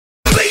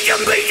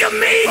complete to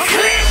me.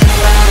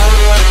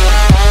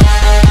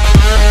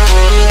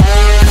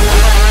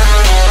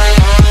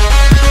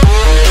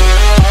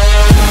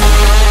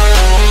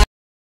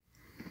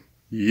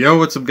 Yo,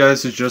 what's up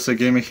guys, it's Just a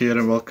Gamer here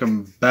and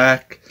welcome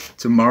back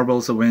to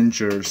Marvel's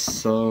Avengers.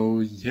 So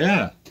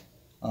yeah,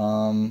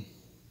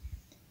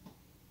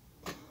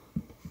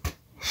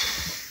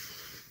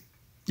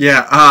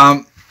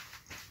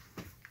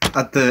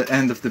 at the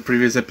end of the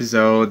previous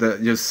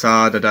episode you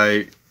saw that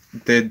I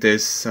did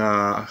this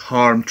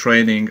harm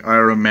training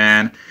Iron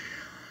Man,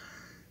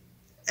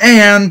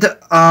 and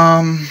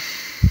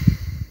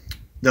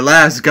the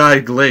last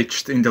guy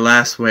glitched in the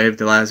last wave.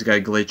 The last guy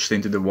glitched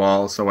into the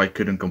wall, so I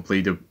couldn't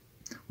complete the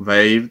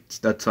wave.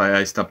 That's why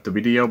I stopped the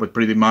video. But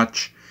pretty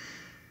much,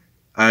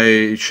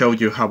 I showed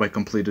you how I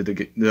completed the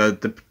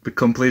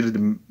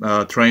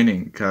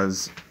training,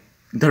 because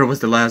there was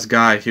the last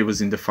guy. He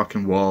was in the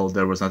fucking wall.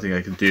 There was nothing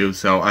I could do,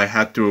 so I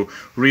had to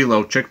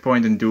reload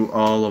checkpoint and do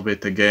all of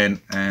it again.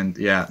 And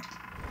yeah,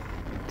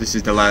 this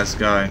is the last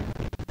guy,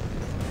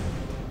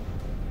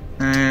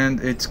 and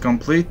it's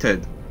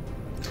completed.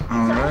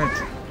 All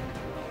right.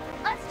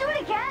 Let's do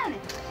it again.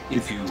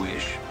 If you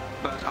wish,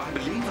 but I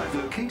believe I've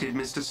located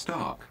Mr.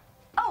 Stark.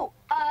 Oh,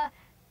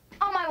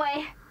 on my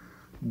way.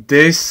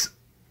 This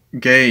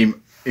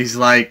game is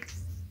like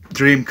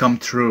dream come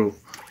true.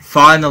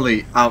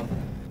 Finally, a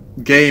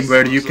game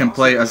where you can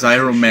play as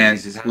Iron Man,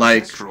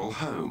 like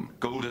home,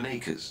 Golden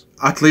Acres.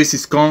 at least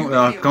it's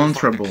controllable,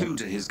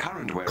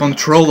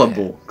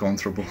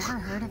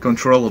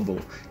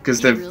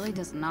 because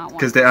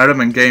the Iron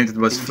Man game that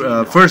was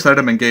first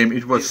Iron Man game,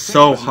 it was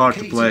so hard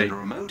to play. In a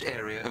remote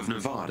area of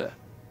Nevada.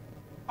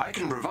 I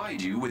can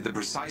provide you with the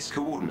precise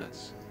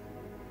coordinates.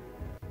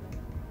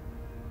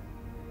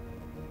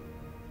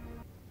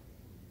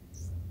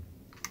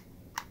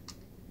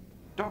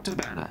 Dr.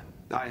 Banner,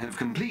 I have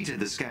completed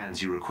the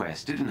scans you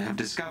requested and have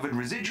discovered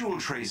residual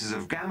traces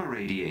of gamma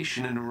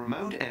radiation in a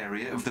remote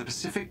area of the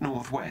Pacific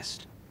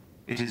Northwest.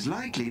 It is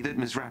likely that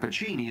Ms.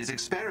 Rappaccini is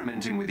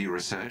experimenting with your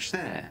research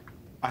there.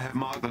 I have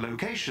marked the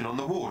location on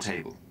the war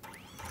table.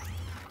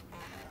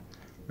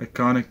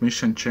 Iconic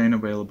mission chain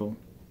available.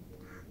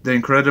 The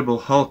Incredible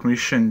Hulk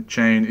mission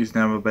chain is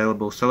now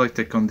available. Select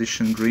a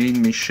condition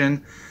green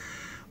mission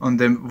on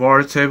the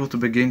war table to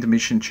begin the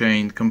mission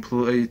chain.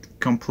 Complete.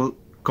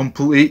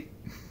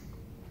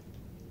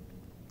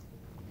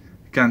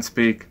 Can't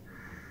speak.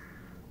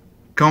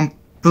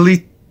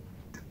 Complete.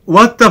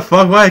 What the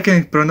fuck? Why I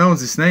can't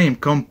pronounce this name?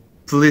 Completion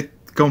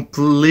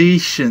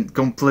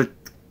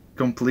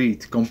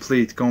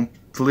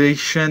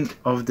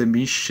of the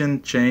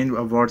mission chain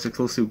awards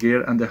exclusive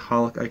gear and the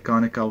Hulk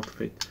iconic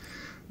outfit.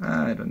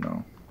 I don't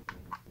know.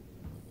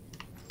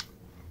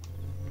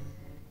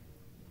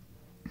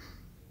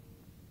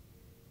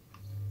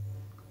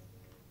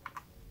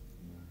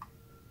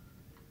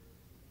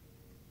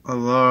 A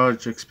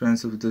large,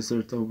 expansive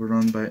desert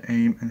overrun by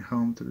A.I.M and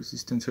home to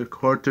resistance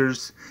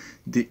headquarters.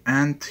 The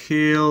Ant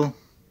Hill.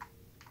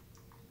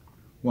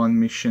 1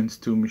 missions,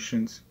 2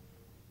 missions.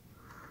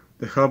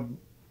 The hub.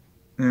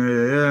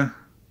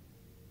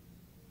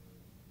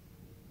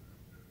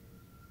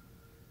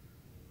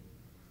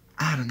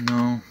 I don't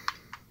know.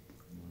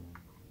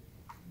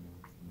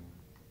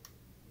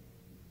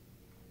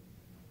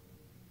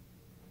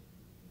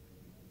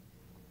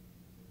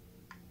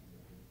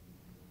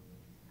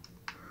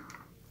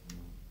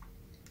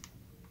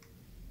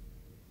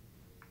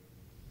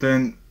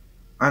 Then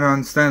I don't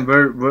understand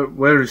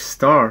where is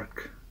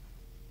Stark?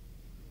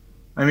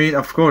 I mean,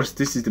 of course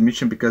this is the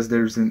mission because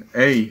there's an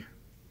A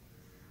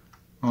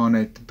on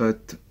it,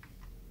 but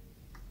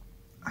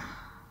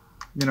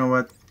you know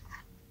what?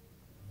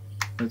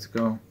 Let's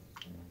go.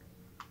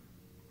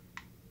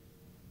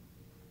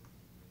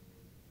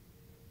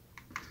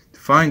 To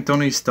find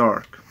Tony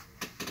Stark.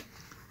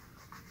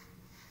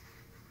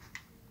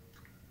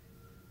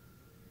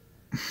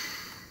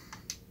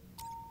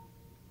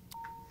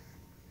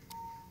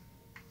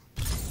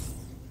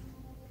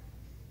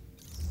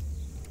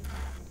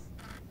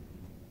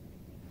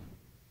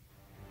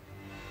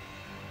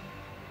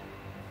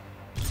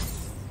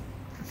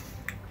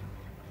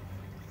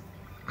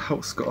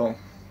 House call.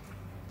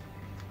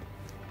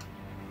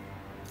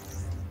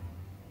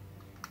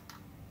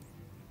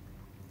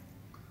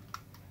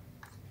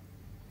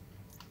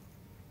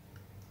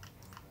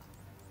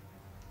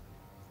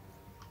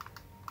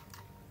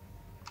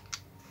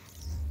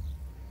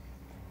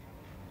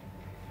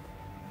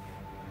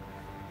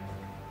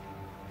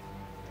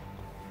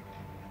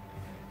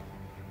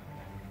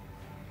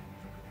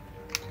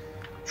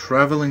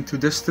 Traveling to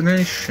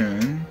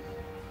destination.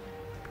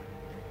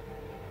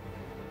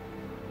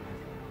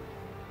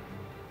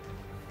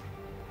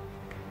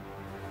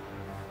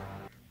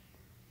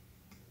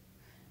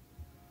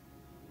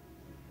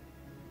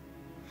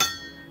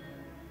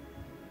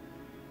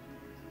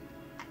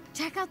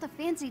 Check out the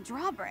fancy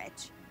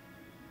drawbridge.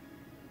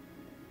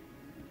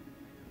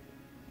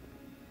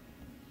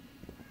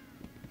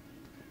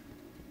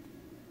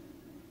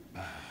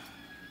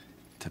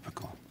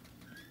 Typical.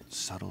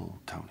 Subtle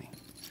Tony.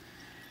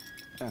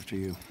 After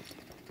you.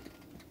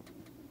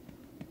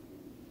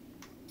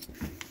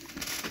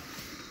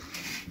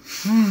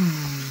 I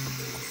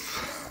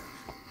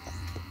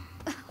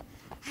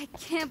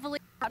can't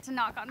believe I got to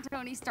knock on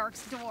Tony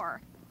Stark's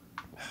door.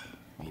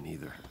 Me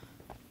neither.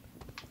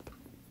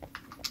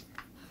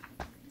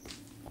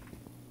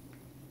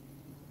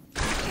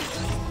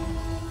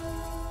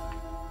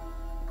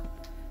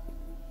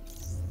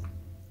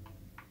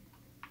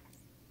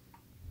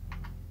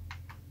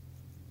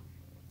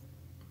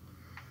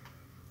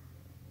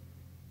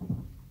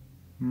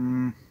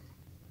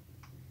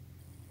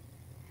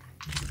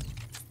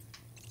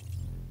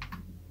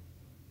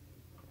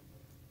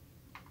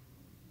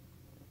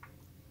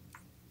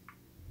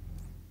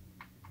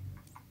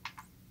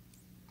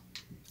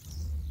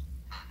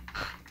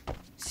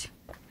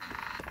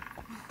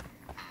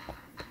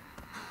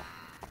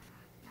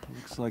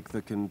 Looks like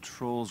the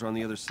controls are on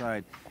the other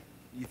side.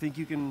 You think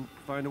you can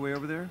find a way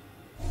over there?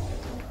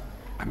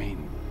 I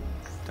mean,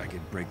 I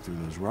could break through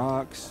those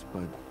rocks,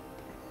 but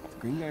the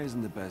green guy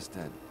isn't the best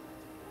at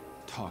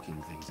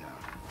talking things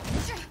out.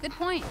 Good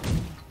point.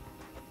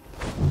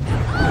 You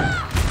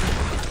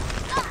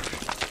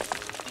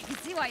can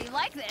see why you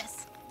like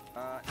this.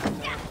 No,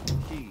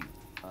 he,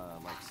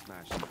 like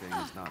smashing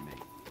things, not me.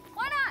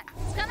 Why not?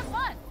 It's kind of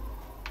fun.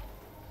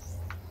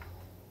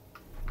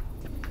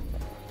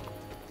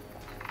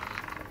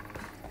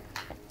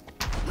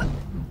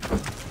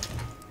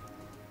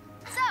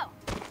 So,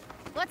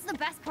 what's the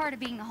best part of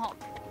being the Hulk?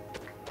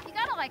 You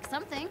gotta like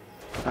something.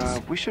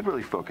 We should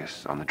really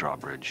focus on the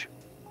drawbridge.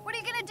 What are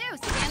you gonna do?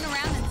 Stand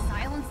around in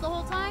silence the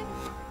whole time?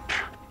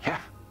 Yeah.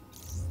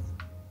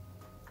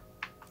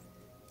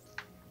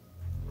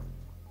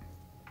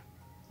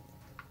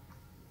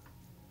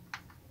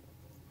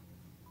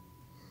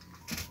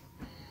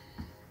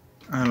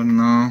 I don't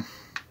know.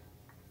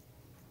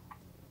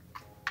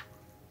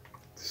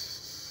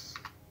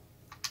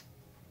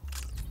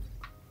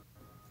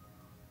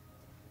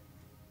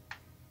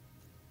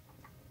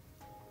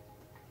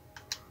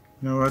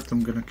 You know what?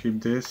 I'm gonna keep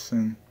this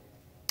and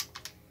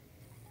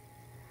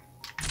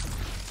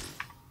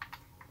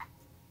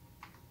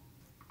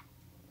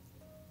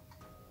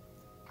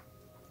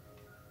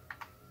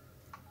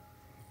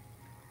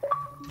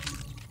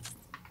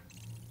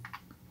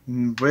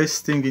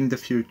investing in the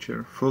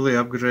future. Fully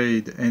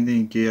upgrade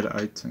any gear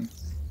item.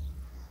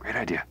 Great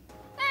idea.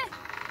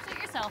 Suit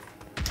yourself.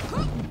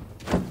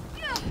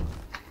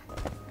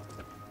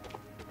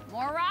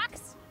 More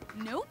rocks?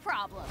 No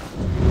problem.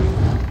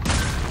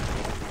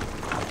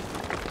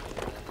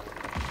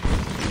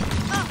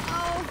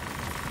 Uh-oh.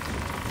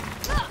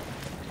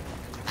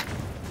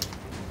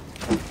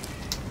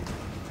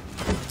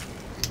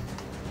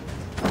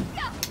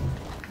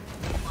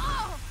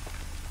 Whoa.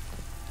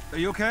 Are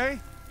you okay?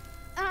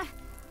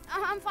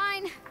 I'm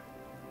fine.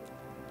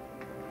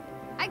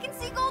 I can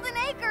see Golden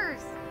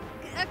Acres.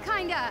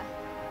 Kinda.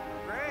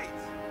 Great.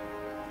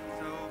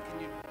 So,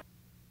 can you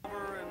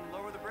over and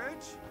lower the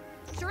bridge?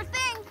 Sure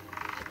thing.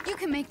 You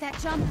can make that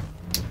jump.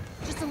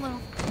 Just a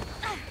little.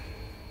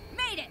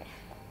 Made it.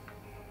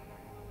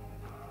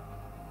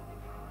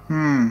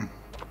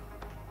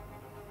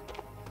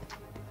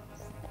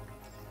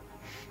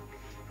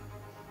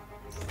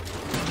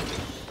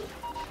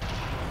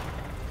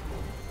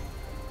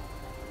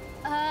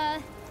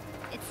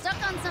 It's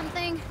stuck on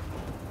something.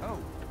 Oh.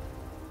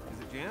 Is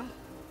it jammed?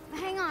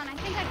 Hang on, I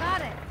think I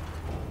got it.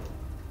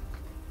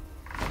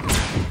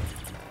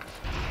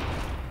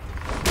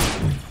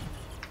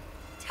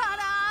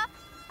 Ta-da!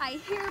 I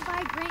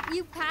hereby grant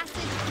you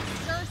passage to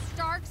Sir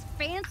Stark's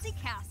fancy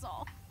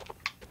castle.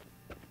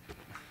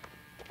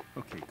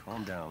 Okay,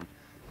 calm down.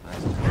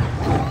 Nice.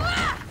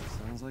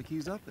 Sounds like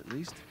he's up, at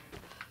least.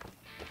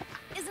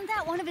 Isn't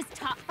that one of his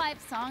top 5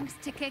 songs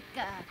to kick,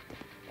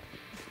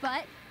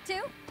 butt to?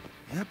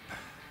 Yep.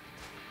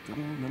 Good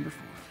old number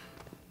 4.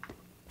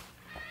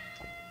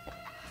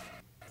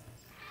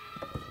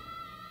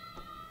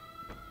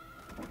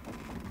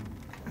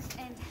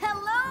 And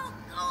hello,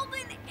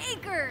 Golden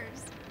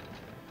Acres!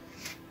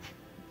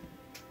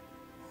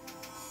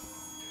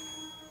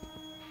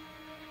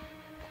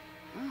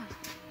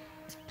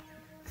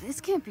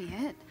 This can't be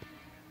it.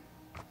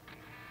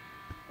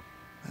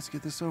 Let's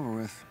get this over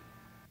with.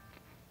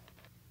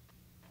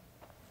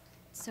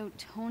 So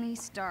Tony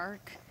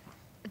Stark,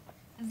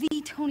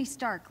 the Tony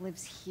Stark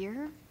lives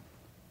here?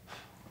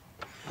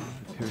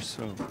 It appears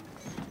so.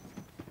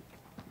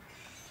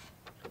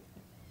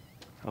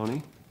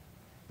 Tony?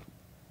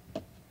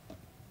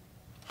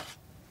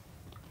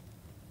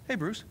 Hey,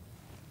 Bruce.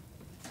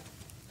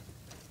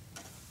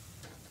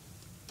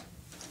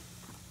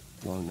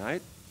 Long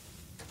night?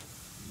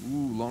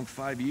 Ooh, long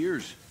 5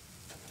 years.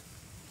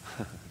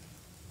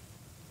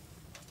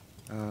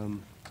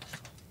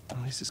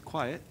 At least it's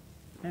quiet.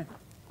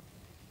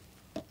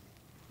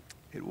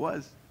 It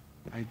was.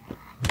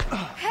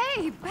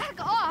 Hey, back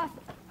off!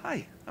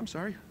 Hi, I'm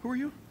sorry. Who are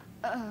you?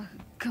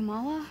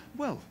 Kamala?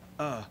 Well,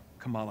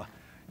 Kamala.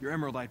 Your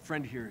Emerald-eyed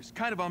friend here is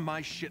kind of on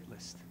my shit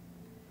list.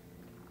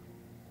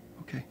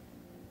 Okay.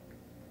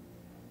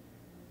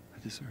 I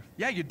deserve.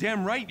 Yeah, you're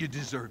damn right you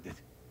deserved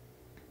it.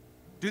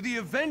 Do the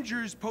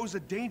Avengers pose a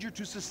danger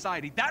to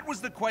society? That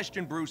was the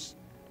question, Bruce.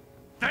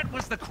 That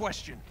was the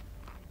question.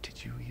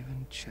 Did you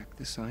even check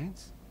the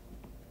science?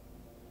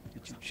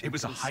 Did you check It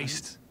was a the heist,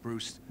 science?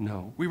 Bruce.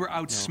 No. We were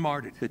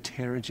outsmarted. The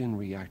Terrigen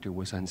reactor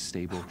was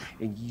unstable,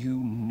 and you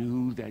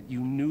knew that.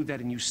 You knew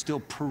that, and you still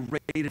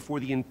paraded for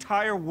the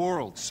entire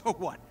world. So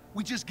what?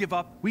 We just give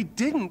up? We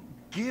didn't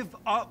give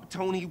up,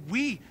 Tony.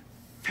 We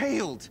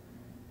failed.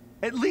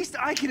 At least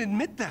I can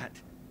admit that.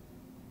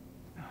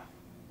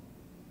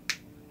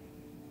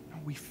 No,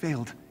 we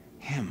failed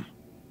him.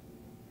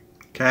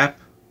 Cap.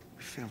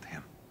 We failed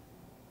him.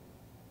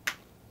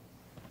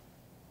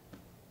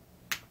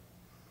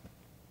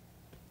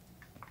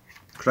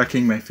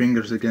 Cracking my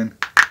fingers again.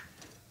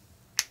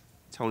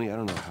 Tony, I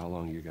don't know how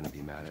long you're gonna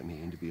be mad at me,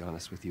 and to be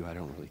honest with you, I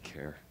don't really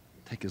care.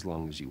 Take as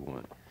long as you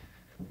want.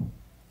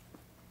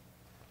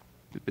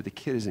 But the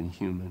kid isn't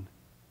human.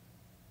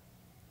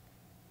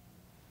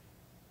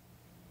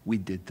 We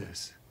did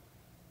this.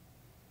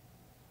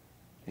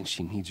 And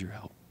she needs your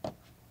help.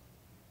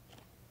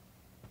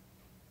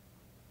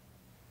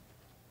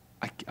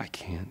 I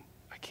can't.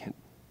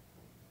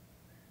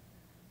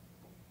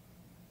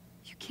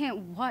 You can't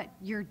what?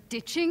 You're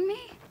ditching me?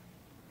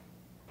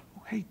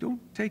 Oh, hey, don't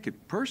take it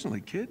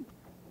personally, kid.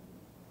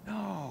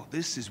 No,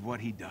 this is what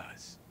he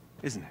does,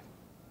 isn't it?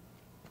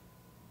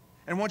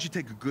 And why don't you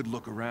take a good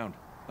look around,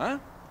 huh?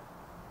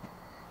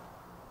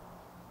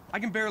 I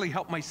can barely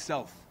help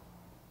myself.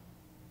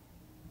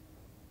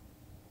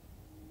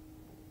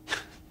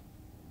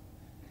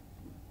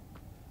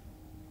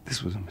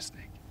 This was a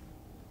mistake.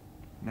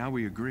 Now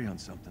we agree on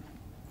something.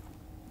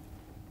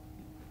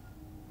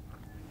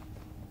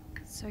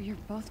 So you're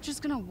both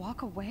just gonna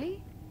walk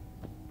away?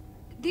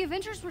 The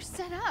Avengers were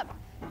set up.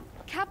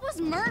 Cap was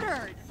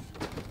murdered.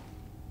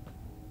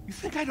 You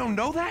think I don't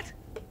know that?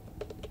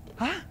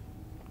 Huh?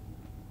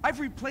 I've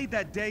replayed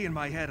that day in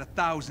my head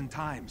 1,000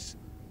 times.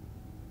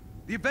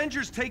 The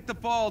Avengers take the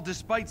fall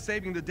despite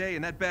saving the day,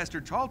 and that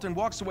bastard Tarleton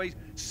walks away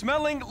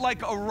smelling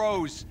like a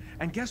rose.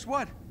 And guess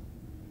what?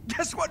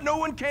 Guess what? No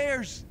one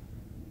cares.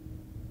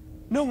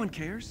 No one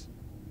cares.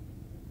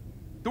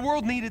 The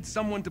world needed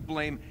someone to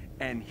blame,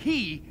 and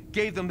he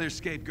gave them their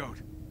scapegoat.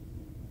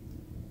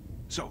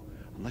 So,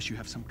 unless you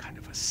have some kind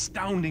of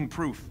astounding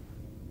proof,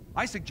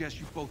 I suggest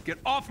you both get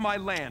off my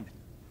land.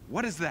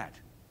 What is that?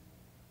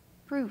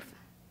 Proof.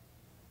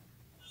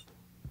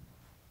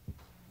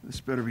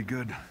 This better be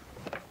good.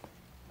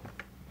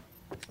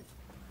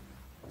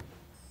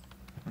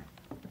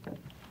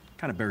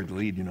 Kind of buried the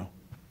lead, you know.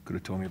 Could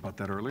have told me about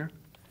that earlier.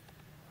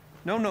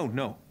 No.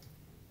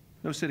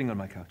 No sitting on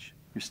my couch.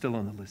 You're still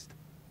on the list.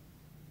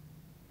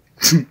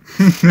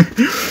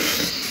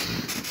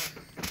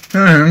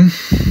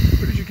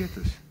 Where did you get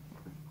this?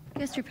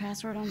 Guessed your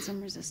password on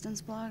some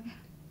resistance blog.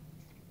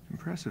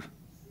 Impressive.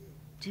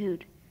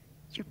 Dude,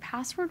 your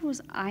password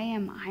was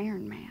I.M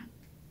Iron Man.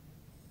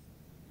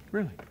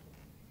 Really?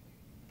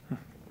 Huh.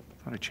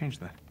 Thought I changed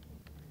that.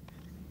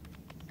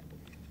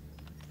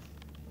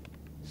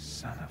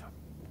 Son of a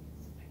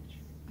bitch.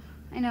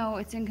 I know,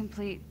 it's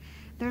incomplete.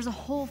 There's a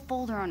whole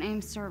folder on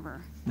AIM's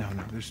server. No,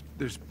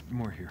 there's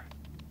more here.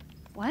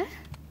 What?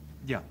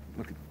 Yeah,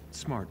 look, it's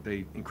smart.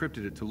 They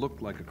encrypted it to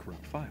look like a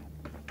corrupt file.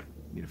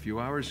 Need a few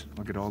hours,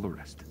 I'll get all the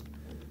rest.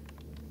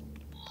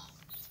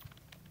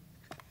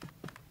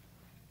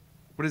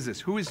 What is this?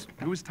 Who is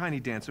Tiny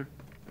Dancer?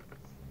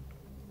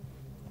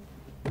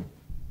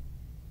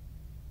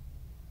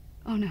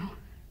 Oh no.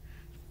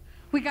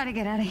 We gotta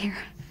get out of here.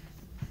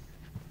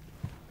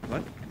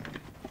 What?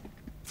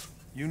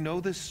 You know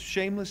this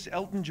shameless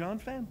Elton John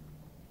fan?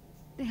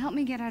 They helped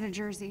me get out of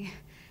Jersey.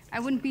 I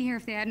wouldn't be here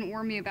if they hadn't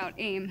warned me about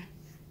AIM.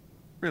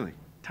 Really?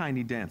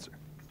 Tiny Dancer?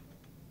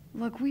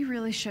 Look, we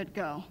really should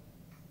go.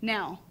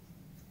 Now.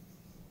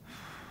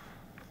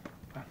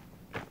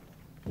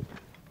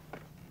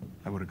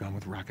 I would have gone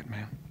with Rocket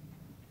Man.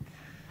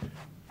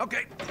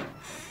 Okay.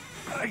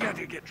 I got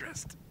to get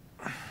dressed.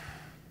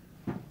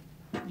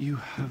 You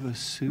have a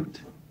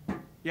suit?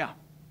 Yeah.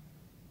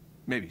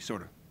 Maybe,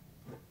 sort of.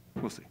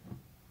 We'll see.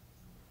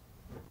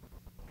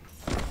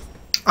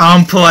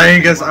 I'm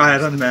playing as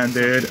Iron Man,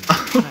 dude.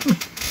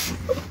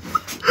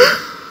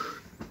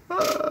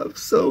 I'm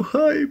so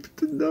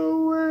hyped.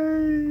 No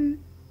way.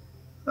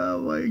 Oh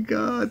my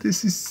god,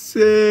 this is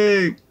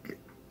sick.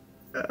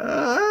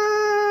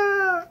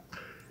 Ah.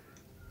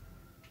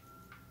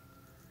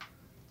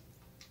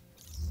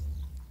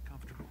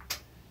 Comfortable.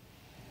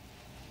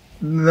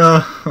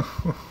 No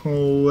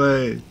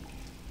way.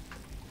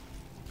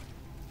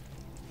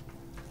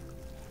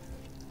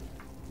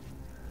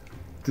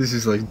 This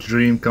is like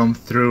dream come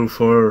true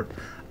for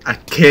a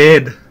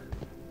kid.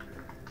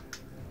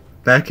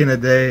 Back in the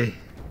day,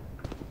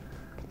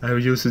 I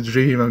used to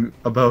dream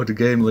about a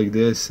game like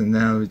this, and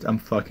now I'm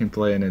fucking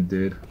playing it,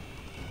 dude.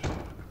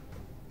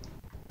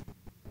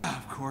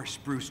 Of course,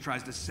 Bruce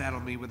tries to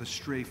saddle me with a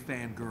stray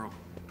fangirl.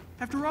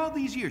 After all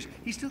these years,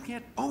 he still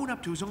can't own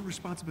up to his own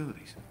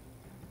responsibilities.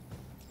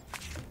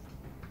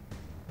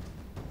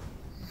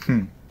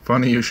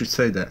 Funny you should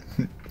say that.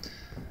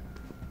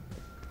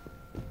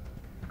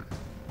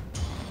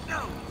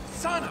 No,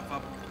 son of a...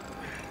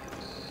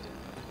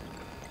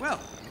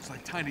 Well, looks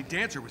like Tiny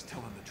Dancer was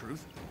telling the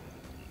truth.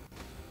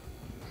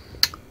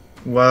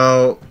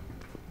 Well,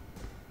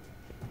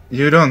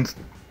 you don't.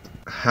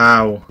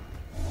 How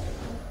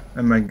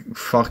am I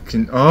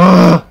fucking?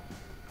 Oh!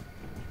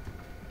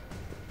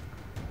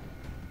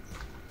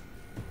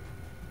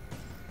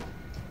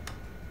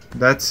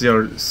 That's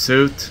your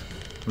suit,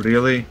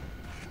 really?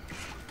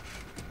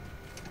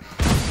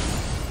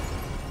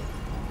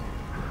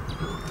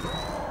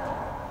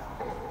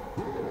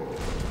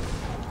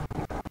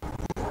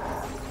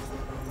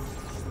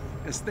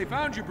 Yes, they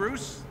found you,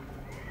 Bruce.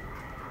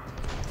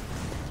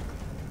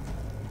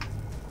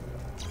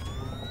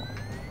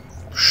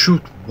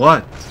 Shoot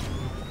what?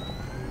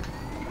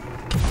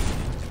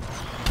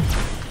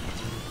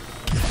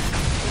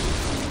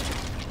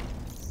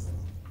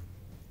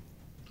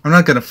 I'm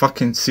not gonna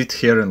fucking sit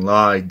here and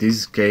lie.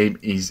 This game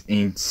is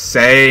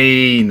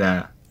insane.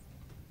 I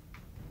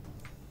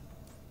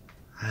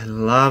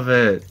love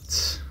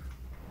it.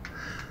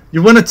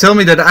 You wanna tell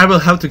me that I will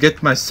have to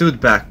get my suit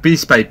back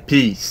piece by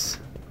piece?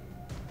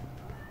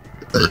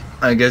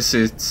 I guess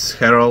it's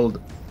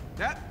Harold.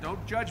 Yeah,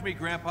 don't judge me,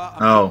 Grandpa.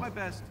 I'm Oh. doing my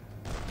best.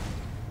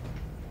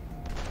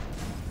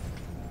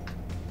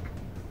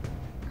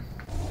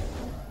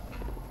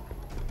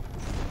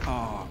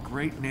 Oh,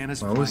 great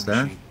Nana's What was flying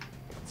that? machine.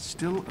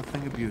 Still a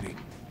thing of beauty.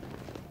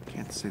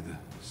 Can't say the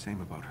same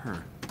about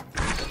her.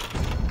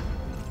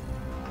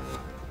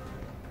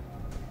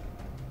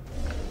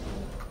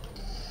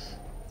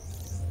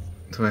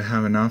 Do I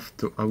have enough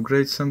to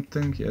upgrade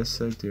something? Yes,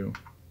 I do.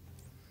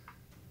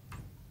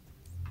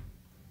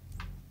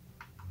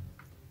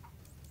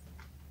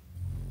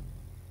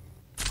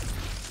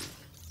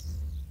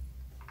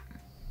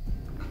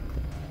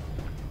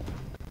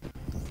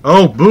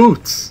 Oh,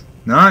 boots!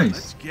 Nice!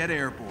 Let's get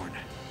airborne.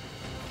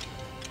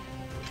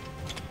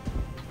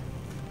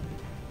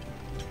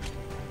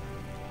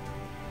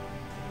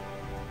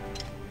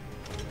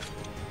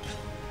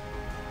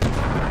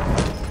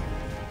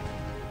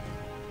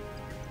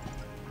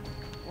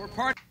 More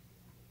parts.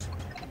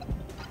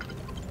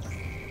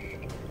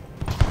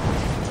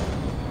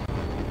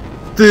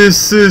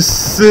 This is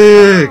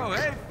sick! Oh,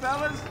 hey,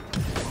 fellas.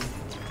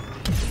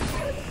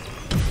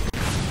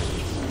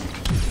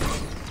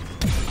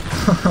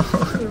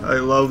 I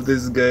love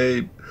this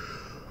game.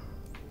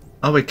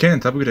 Oh, I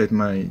can't upgrade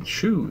my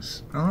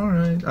shoes.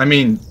 Alright. I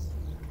mean,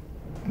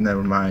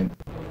 never mind.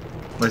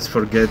 Let's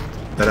forget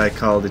that I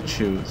called it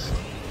shoes.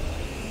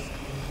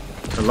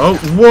 Hello?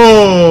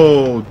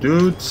 Whoa,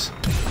 dudes.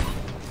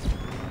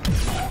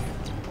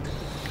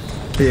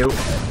 Pew,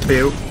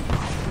 pew,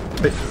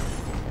 pew,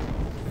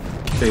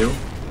 pew,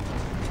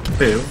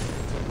 pew,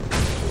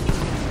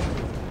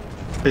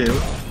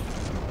 pew,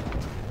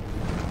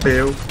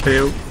 pew,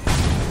 pew.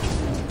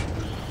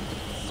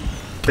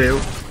 Pew.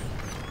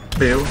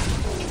 Pew.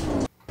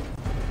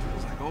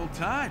 It's like old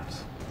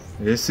times.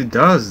 Yes, it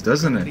does,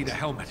 doesn't I need a it?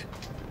 helmet.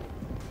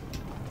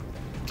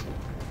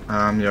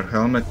 Your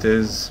helmet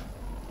is...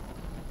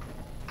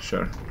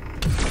 Sure.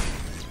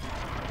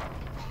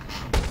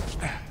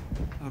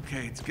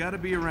 Okay, it's got to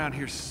be around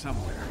here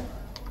somewhere.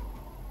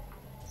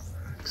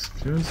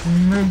 Excuse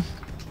me?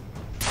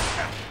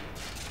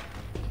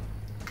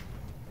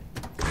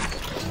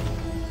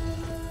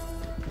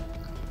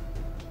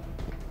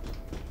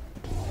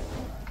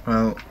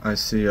 Well, I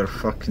see your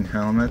fucking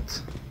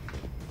helmet.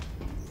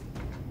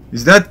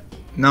 Is that...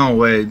 No,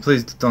 wait,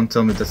 please don't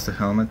tell me that's the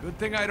helmet. Good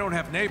thing I don't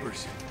have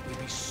neighbors. They'd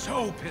be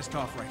so pissed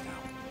off right now.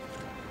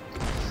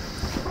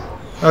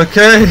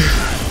 Okay.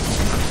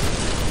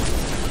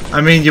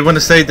 I mean, you want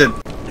to say that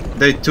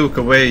they took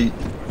away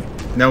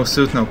no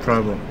suit, no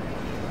problem.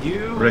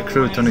 You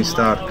Recruit Tony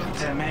Stark.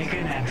 to make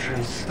an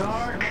entrance,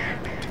 Stark.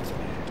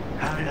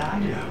 How did I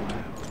do?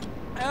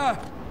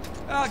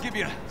 I'll give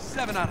you a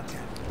 7 out of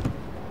 10.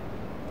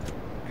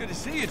 Good to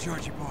see you,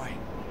 Georgie boy.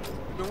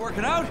 You been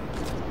working out?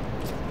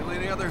 Really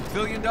any other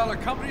billion-dollar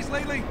companies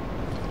lately?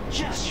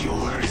 Just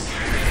yours.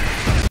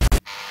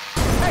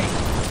 Hey!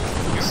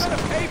 You're gonna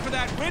pay for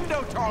that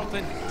window,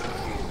 Tarleton!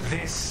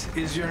 This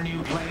is your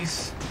new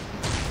place?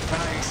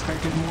 I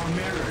expected more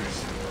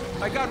mirrors.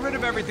 I got rid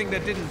of everything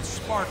that didn't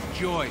spark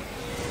joy.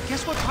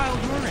 Guess what pile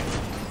you're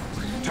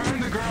in? Turn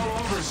the girl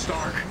over,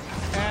 Stark.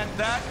 And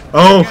that...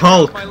 Oh, gets off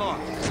Hulk. my lawn.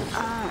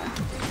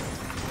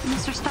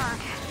 Mr. Stark.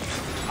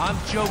 I'm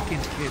joking,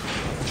 kid.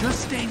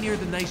 Just stay near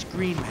the nice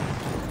green man.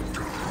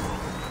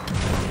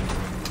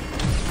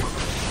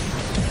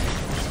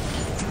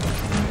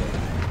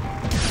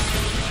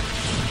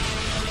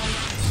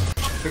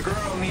 The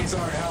girl needs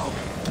our help.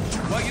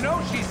 Well, you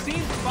know, she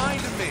seems fine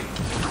to me.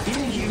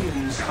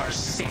 Inhumans are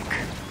sick.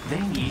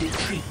 They need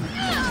treatment.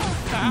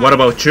 What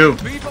about you?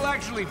 People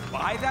actually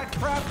buy that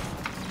crap?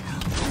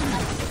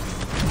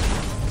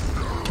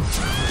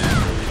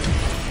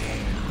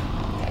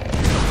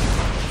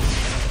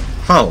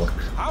 Hulk.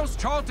 How's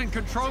Tarleton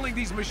controlling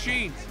these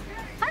machines?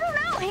 I don't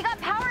know. He got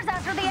powers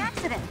after the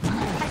accident.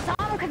 I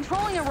saw him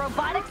controlling a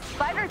robotic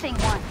spider thing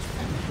once.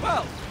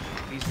 Well,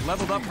 he's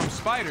leveled up from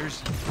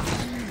spiders.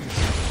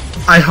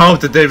 I hope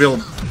that they will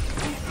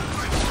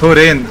put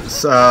in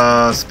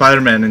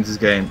Spider-Man in this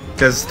game.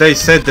 Because they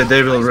said that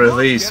they will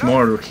release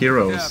more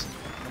heroes.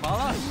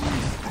 Kamala?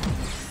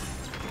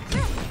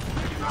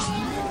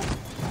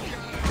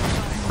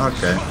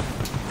 Okay.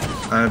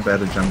 I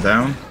better jump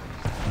down.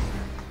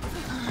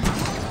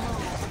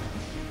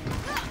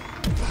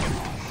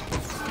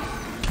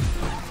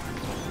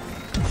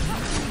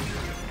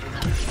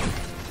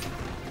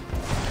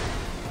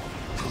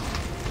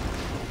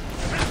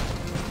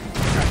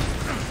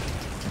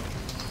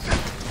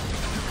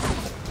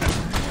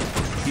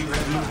 You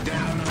have looked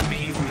down on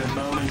me from the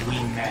moment we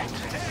met.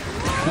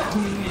 Let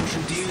me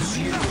introduce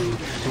you to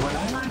what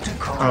I like to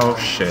call Oh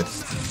shit.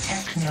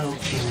 Techno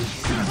King.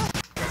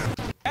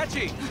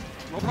 Catchy!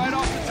 Roll right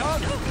off the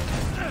tongue!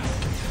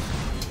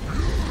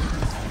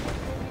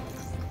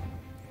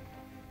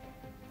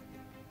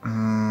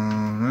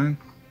 Alright.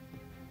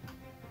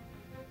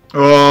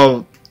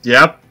 Oh,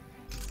 yep.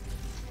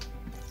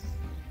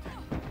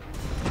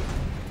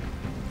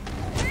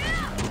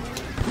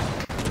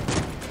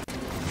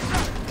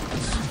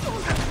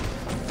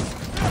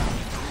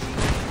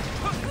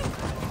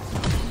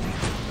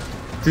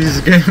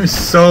 This game is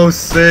so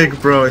sick,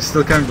 bro. I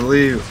still can't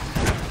believe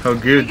how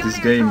good this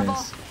game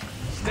is.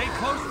 Stay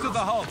close to the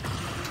Hulk,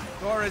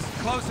 or as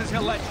close as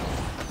he'll let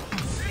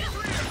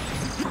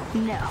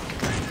you. No,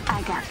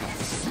 I got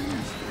this.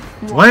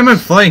 Why am I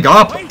flying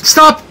up? Wait,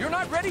 Stop! You're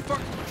not ready for...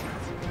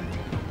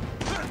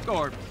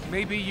 Or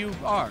maybe you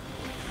are.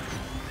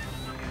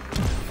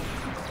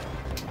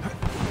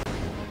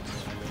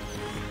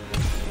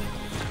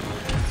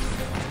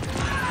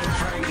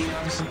 Frankly,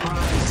 I'm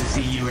surprised to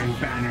see you and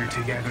Banner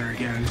together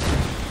again.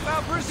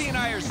 Well, Brucey and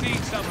I are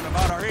seeing something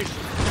about our issue.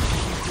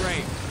 He's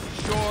great.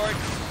 Short,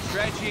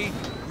 stretchy,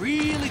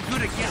 really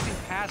good at guessing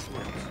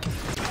passwords.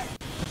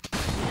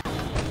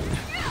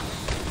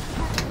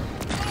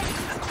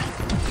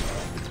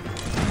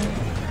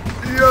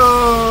 Yo!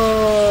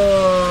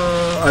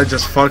 I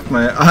just fucked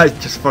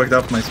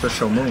up my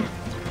special move.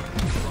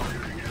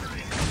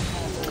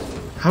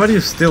 How are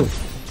you still?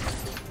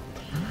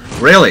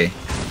 Really?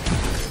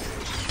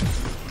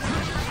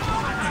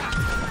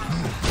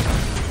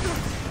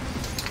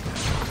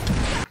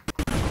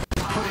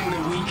 Putting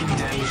the weak in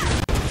danger.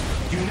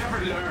 You never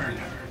learn.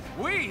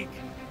 Weak?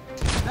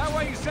 Is that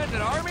why you sent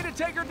an army to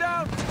take her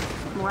down?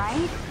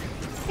 Right?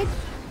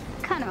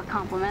 It's kind of a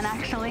compliment,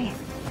 actually.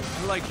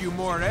 I like you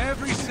more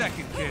every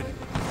second, kid.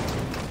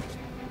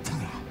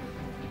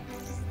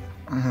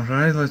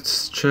 Alright,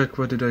 let's check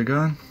what did I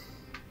got.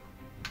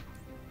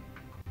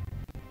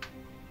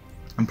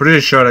 I'm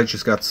pretty sure I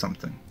just got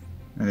something.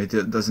 And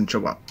it doesn't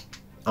show up.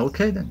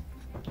 Okay then.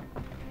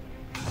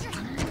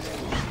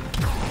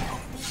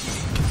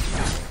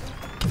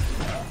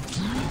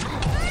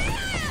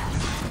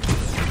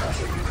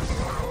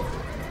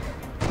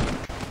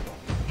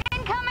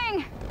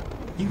 Incoming!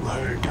 You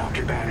heard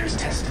Dr. Banner's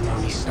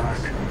testimony,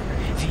 Stark.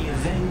 The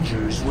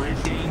Avengers were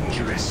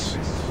dangerous.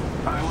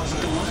 I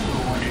wasn't the one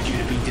who wanted you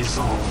to be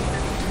dissolved.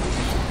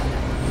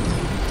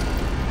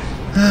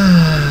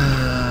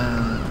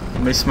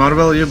 Miss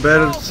Marvel, you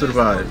better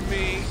survive.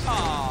 Me?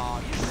 Aw,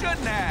 you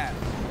shouldn't have.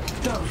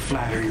 Don't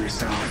flatter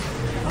yourself.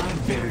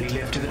 I barely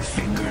lifted a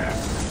finger.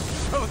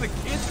 So the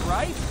kid's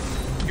right?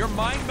 You're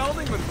mind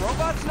melding with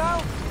robots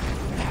now?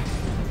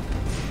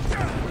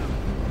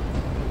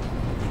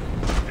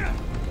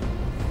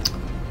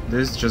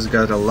 This just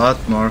got a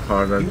lot more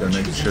harder You than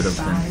it choose should have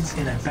been. sides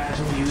in a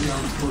battle you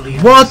don't fully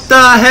What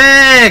the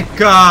heck?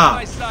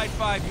 My side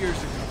 5 years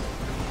ago.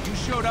 You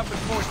showed up and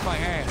forced my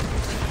hand.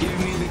 Give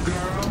me the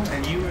girl,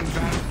 and you and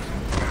Banner.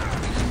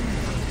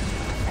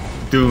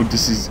 Dude,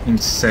 this is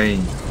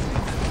insane.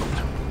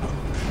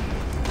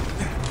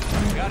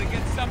 Gotta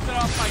get something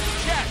off my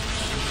chest.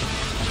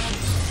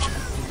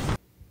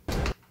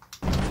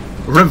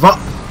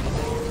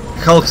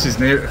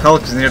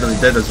 Hulk is nearly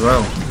dead as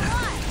well.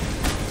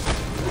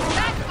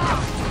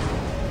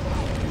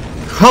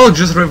 Hulk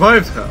just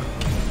revived her.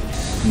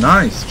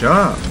 Nice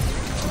job.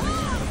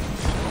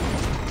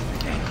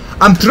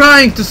 I'm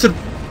trying to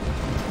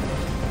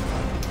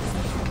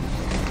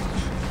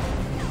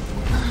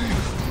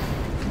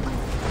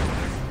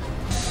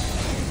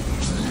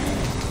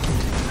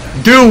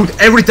Dude,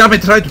 every time I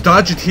try to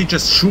dodge it, he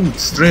just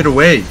shoots straight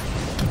away.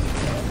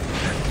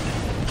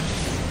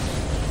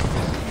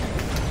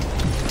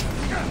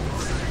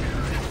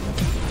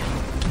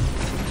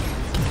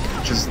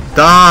 Just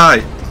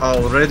die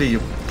already,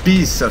 you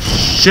piece of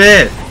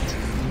shit.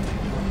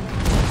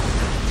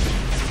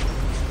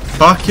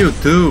 Fuck you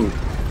too.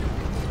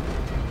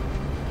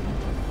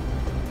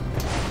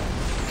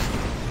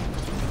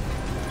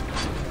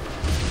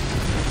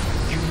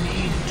 You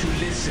need to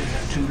listen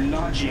to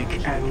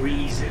logic and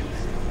reason.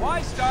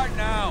 Why start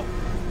now?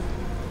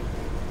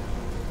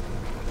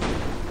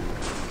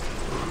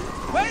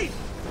 Wait!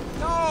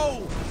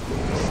 No!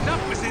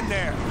 Stuff was in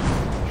there.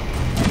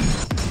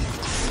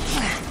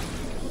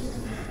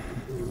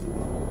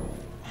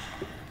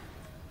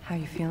 How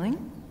you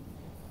feeling?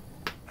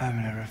 I've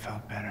never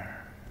felt better.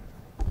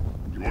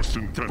 Your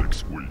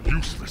synthetics were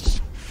useless.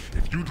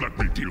 If you'd let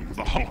me deal with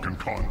the Hulk and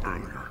Khan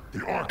earlier,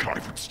 the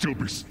archive would still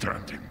be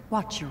standing.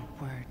 Watch your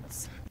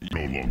words. You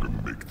no longer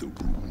make the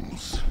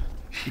rules.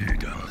 He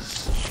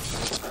does.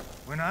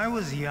 When I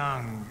was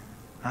young,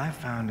 I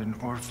found an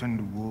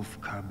orphaned wolf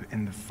cub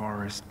in the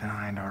forest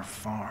behind our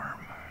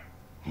farm.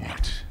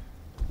 What?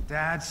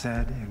 Dad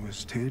said it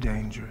was too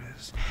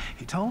dangerous.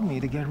 He told me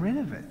to get rid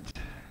of it.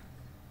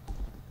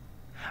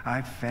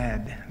 I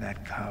fed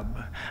that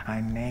cub.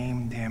 I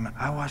named him.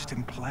 I watched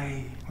him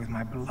play with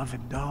my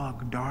beloved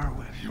dog,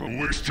 Darwin.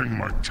 You're wasting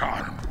my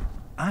time.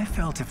 I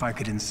felt if I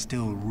could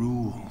instill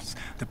rules,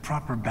 the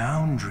proper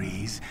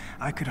boundaries,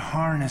 I could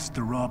harness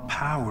the raw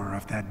power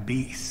of that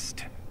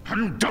beast. Have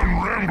you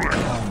done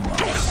rambling?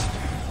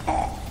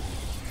 Almost.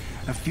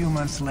 A few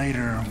months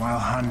later, while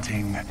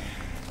hunting,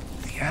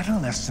 the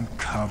adolescent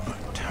cub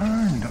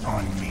turned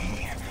on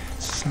me,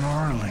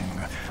 snarling,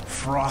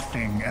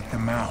 frothing at the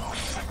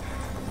mouth.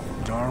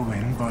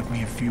 Darwin bought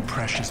me a few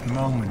precious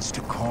moments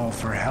to call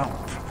for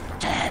help.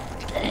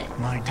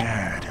 My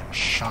dad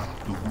shot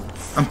the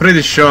wolf. I'm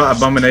pretty sure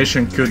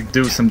Abomination could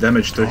do some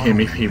damage to him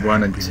if he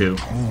wanted to.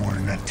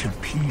 Torn to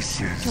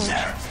pieces.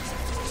 George.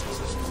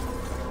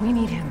 We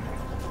need him.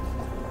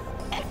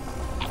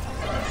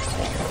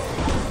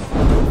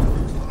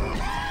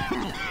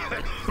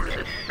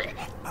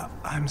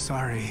 I'm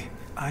sorry.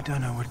 I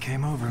don't know what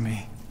came over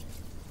me.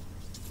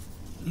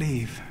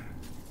 Leave.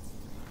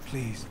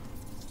 Please.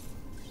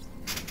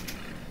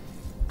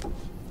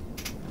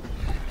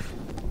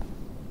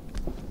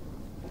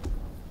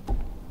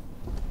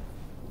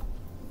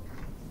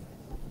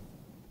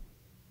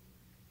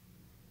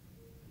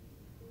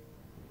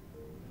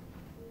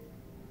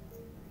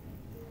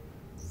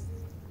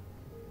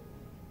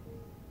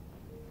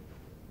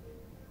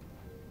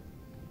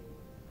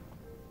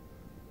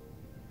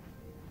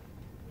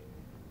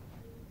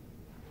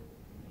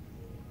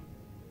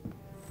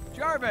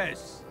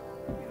 Jarvis!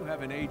 You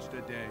haven't aged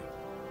a day.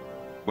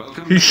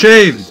 Welcome. He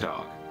shaved.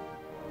 Stark.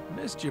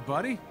 Missed you,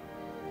 buddy.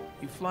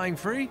 You flying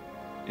free?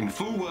 In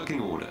full working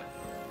order.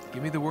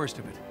 Give me the worst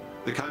of it.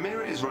 The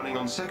Chimera is running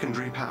on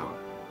secondary power.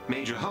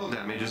 Major hull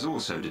damage is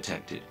also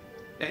detected.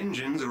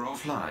 Engines are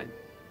offline.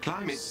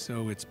 Climate...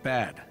 So it's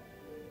bad.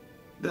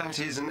 That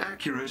is an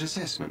accurate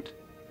assessment.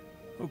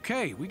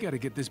 Okay, we gotta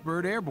get this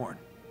bird airborne.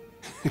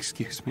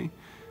 Excuse me?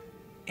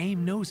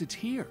 AIM knows it's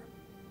here.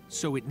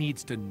 So it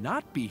needs to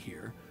not be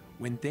here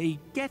when they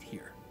get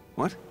here.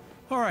 What?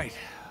 All right.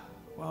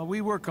 While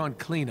we work on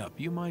cleanup,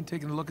 you mind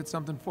taking a look at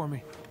something for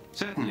me?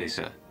 Certainly,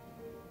 sir.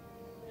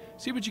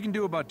 See what you can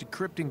do about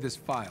decrypting this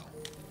file.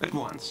 At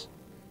once.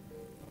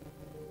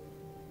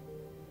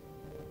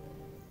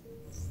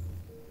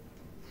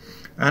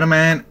 Iron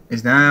Man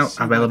is now See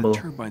why available. the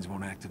turbines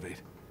won't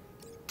activate.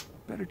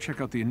 Better check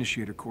out the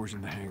initiator cores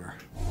in the hangar.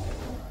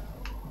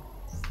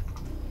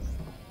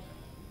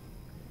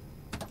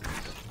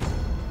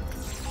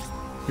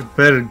 You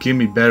better give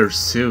me better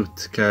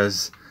suit,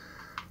 cause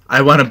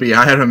I wanna be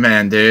Iron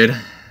Man, dude.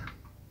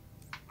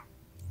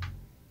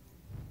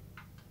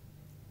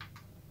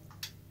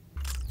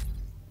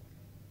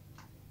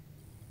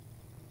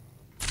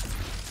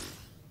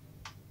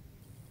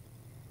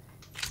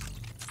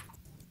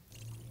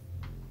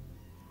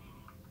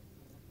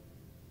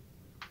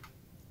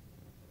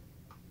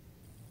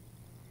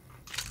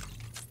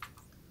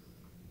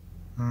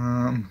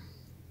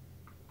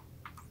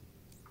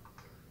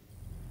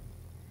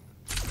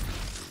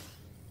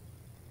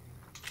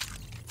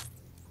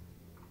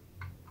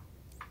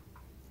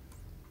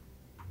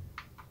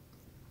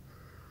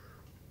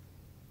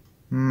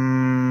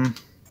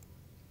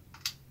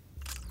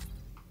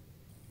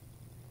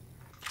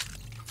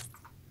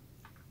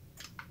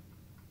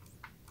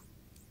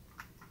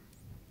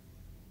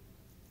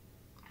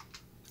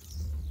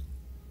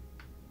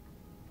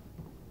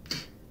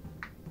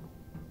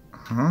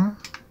 Huh?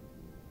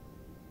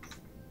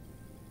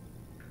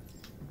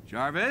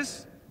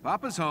 Jarvis,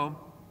 Papa's home.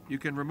 You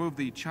can remove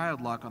the child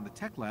lock on the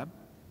tech lab.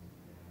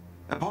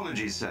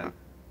 Apologies, sir.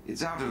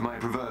 It's out of my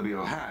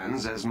proverbial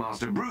hands as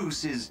Master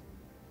Bruce is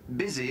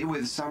busy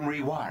with some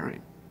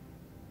rewiring.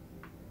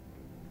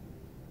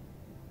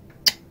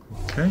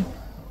 Okay.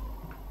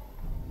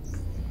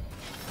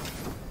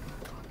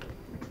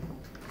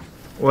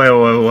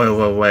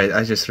 Wait.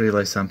 I just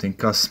realized something.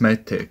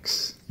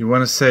 Cosmetics. You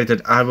want to say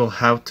that I will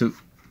have to...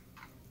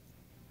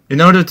 In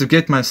order to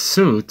get my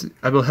suit,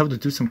 I will have to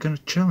do some kind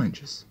of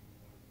challenges.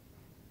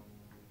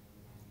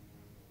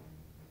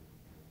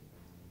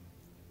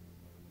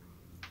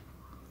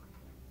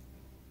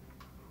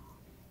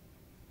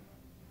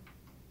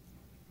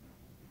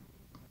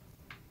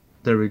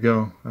 There we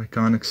go.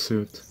 Iconic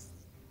suit.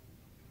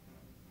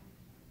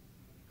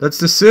 That's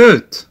the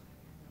suit!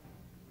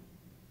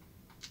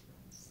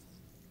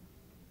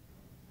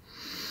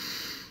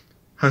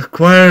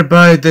 Acquired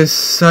by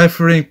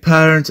deciphering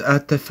patterns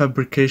at the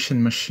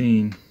fabrication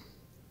machine.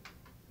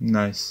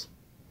 Nice.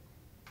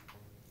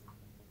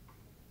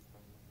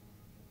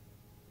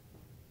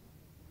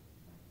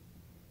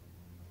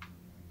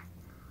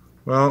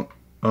 Well,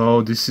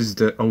 oh, this is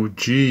the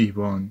OG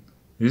one,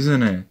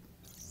 isn't it?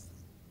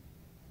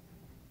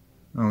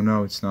 Oh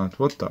no, it's not.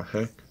 What the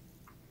heck?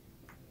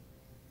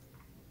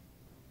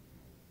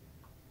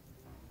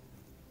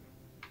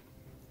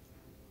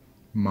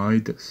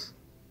 Midas.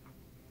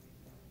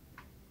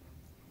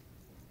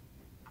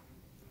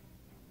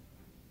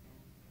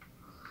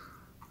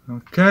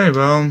 Okay,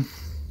 well.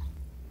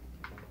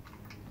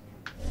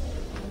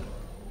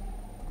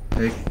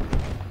 Hey,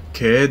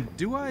 kid.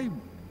 Do I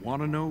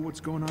want to know what's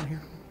going on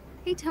here?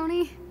 Hey,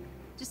 Tony.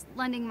 Just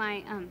lending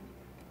my,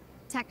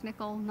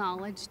 technical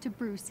knowledge to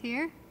Bruce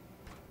here.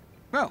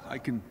 Well, I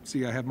can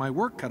see I have my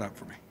work cut out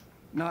for me.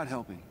 Not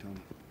helping,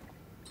 Tony.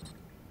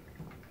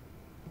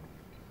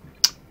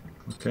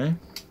 Okay.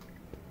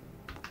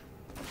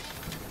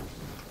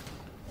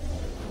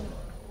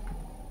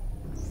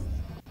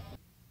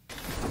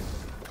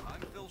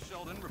 I'm Phil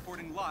Sheldon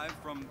reporting live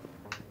from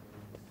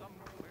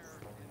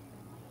somewhere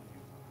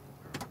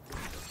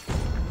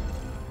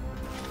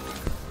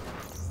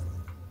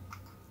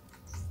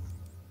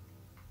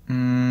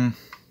in...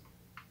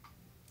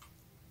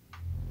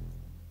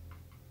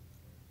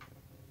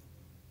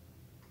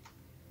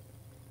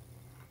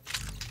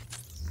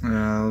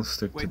 I'll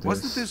stick to Wait, this.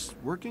 wasn't this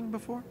working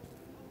before?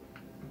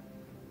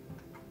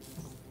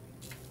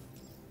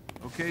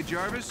 Okay,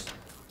 Jarvis.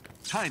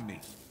 Time me.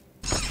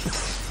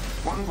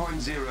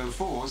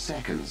 1.04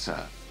 seconds,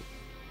 sir.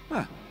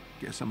 Huh.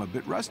 Guess I'm a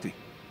bit rusty.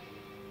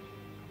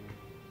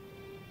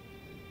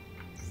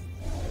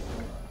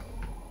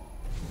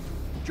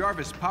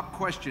 Jarvis, pop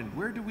question.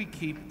 Where do we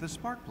keep the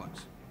spark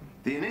plugs?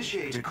 The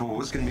initiator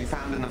cores can be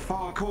found in the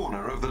far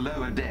corner of the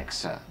lower deck,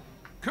 sir.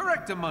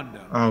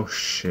 Correctamundo. Oh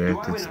shit, Do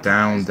I it's win a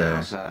down prize now,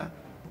 there. sir?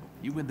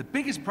 You win the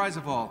biggest prize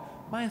of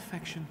all, my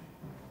affection.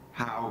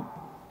 How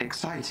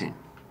exciting.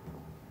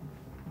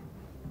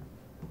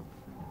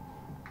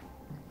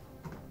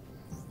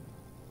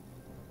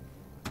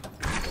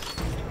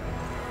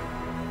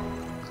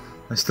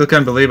 I still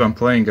can't believe I'm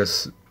playing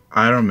as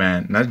Iron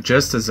Man. Not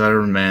just as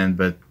Iron Man,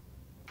 but...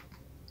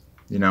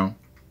 You know.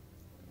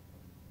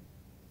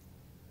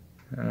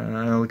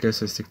 I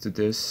guess I stick to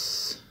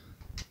this.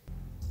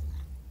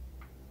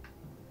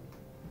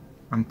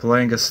 I'm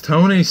playing as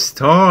Tony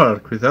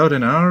Stark without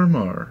an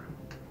armor.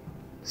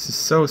 This is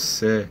so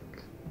sick.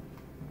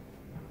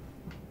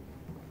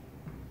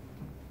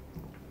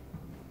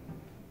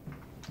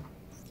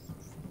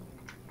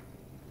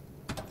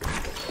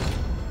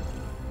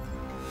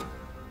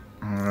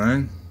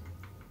 Alright.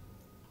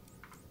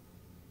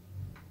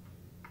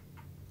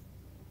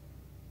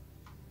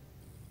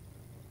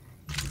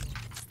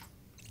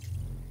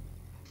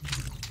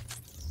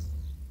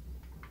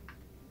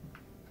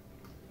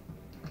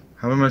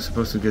 How am I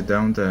supposed to get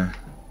down there?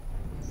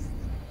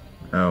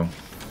 Oh.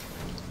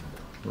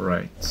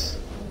 Right.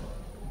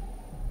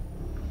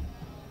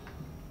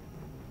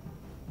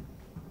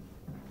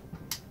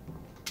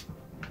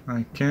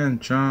 I can't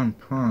jump,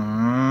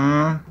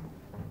 huh?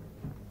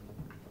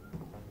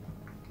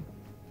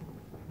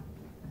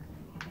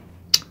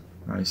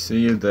 I see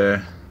you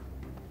there.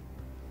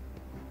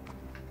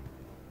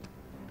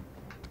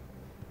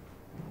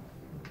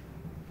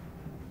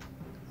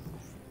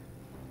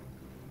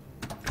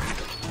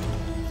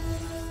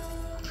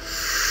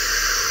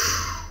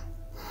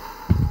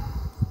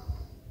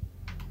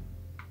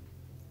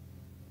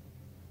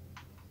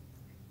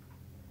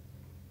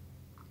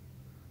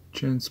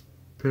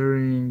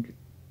 Transparent.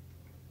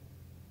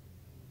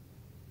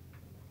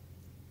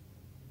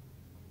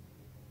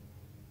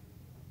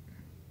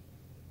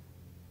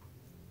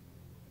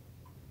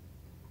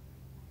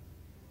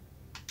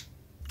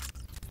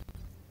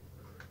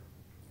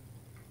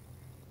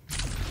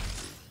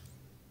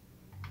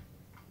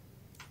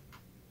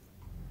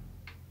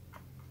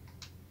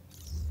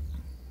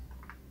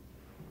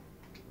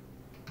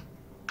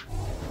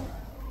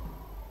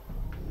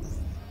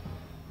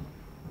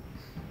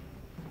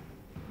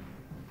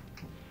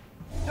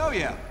 Oh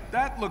yeah,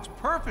 that looks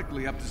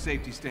perfectly up to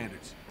safety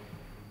standards.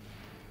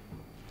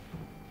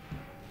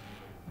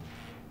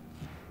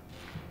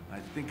 I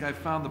think I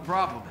found the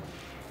problem.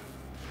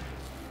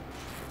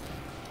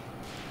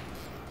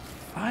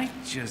 I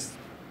just...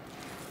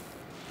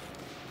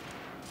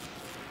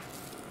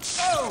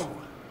 Oh!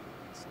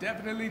 It's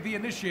definitely the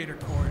initiator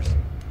cores.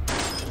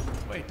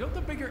 Wait, don't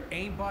the bigger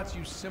AIM bots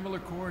use similar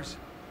cores?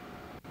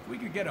 If we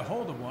could get a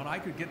hold of one, I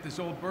could get this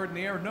old bird in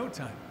the air in no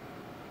time.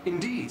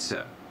 Indeed,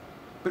 sir.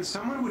 But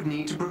someone would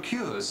need to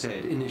procure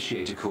said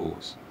initiator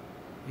cores.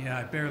 Yeah,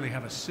 I barely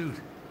have a suit.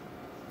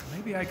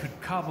 Maybe I could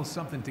cobble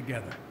something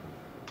together.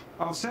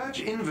 I'll search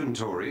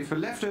inventory for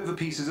leftover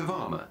pieces of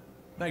armor.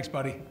 Thanks,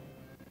 buddy.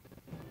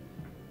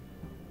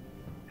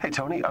 Hey,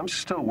 Tony, I'm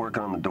still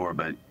working on the door,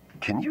 but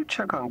can you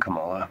check on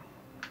Kamala?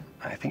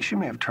 I think she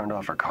may have turned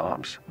off her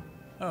comms.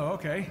 Oh,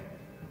 okay.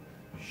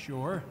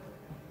 Sure.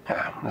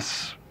 Yeah,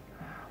 this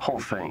whole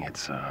thing,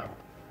 it's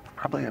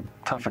probably a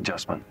tough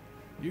adjustment.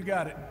 You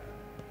got it.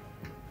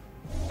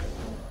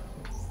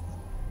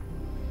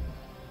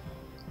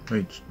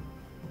 Wait,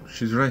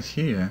 she's right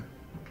here.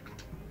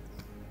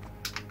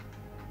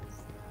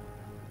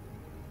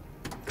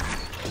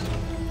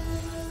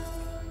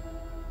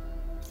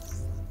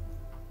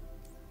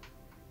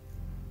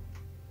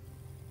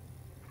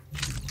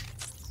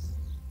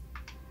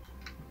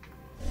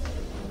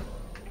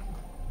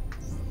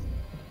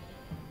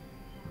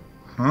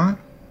 Huh?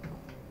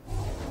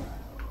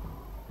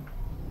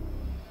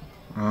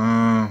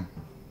 Oh.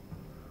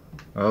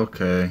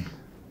 Okay.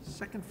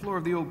 Second floor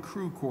of the old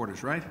crew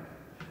quarters, right?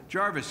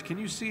 Jarvis, can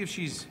you see if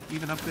she's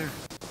even up there?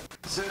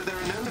 Sir, there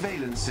are no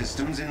surveillance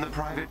systems in the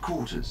private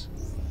quarters.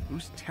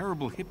 Whose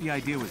terrible hippie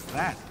idea was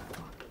that?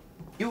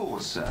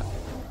 Yours, sir.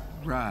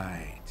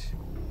 Right.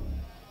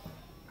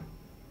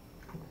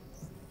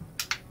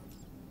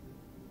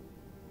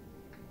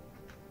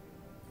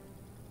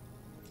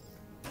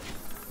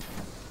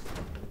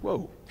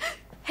 Whoa.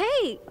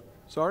 Hey!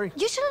 Sorry?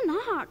 You should have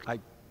knocked. I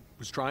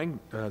was trying.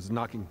 Was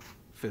knocking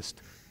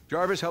fist.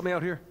 Jarvis, help me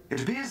out here.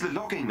 It appears the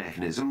locking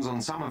mechanisms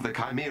on some of the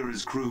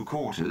Chimera's crew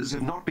quarters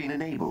have not been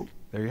enabled.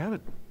 There you have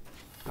it.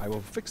 I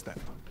will fix that.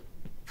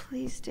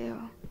 Please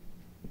do.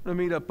 I'll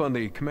meet up on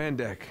the command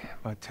deck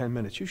about 10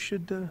 minutes. You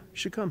should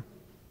come.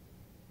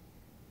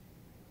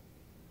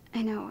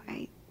 I know,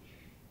 I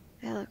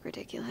look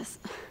ridiculous.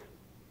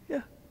 Yeah,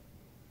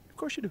 of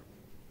course you do.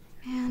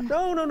 Man.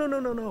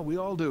 No. We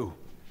all do.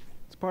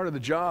 It's part of the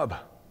job.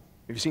 Have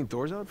you seen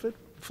Thor's outfit?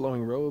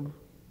 Flowing robe,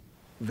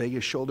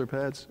 Vegas shoulder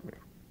pads. I mean,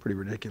 pretty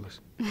ridiculous.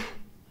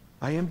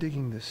 I am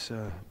digging this,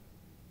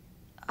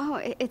 Oh,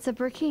 it's a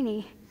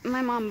burkini.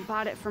 My mom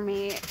bought it for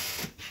me.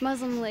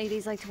 Muslim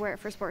ladies like to wear it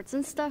for sports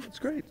and stuff. It's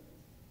great.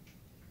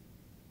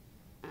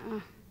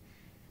 All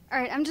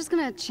right, I'm just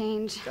gonna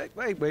change.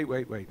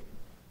 Wait.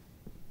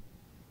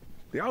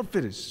 The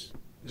outfit is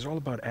all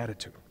about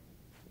attitude.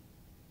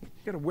 You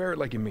gotta wear it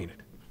like you mean it.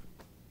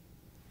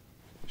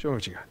 Show me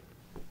what you got.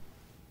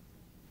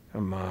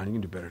 Come on, you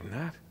can do better than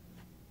that.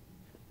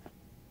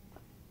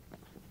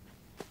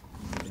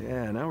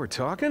 Yeah, now we're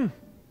talking.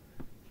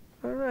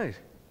 All right.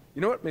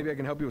 You know what? Maybe I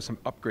can help you with some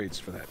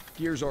upgrades for that.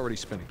 Gear's already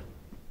spinning.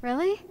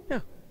 Really? Yeah.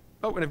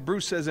 Oh, and if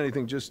Bruce says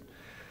anything, just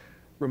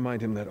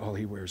remind him that all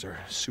he wears are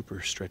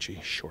super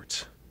stretchy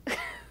shorts.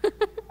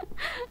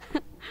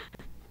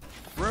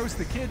 Rose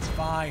the kid's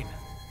fine.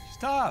 She's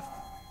tough.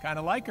 Kind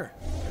of like her.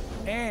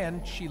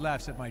 And she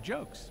laughs at my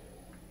jokes.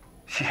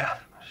 Yeah,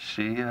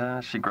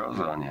 she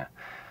grows on you.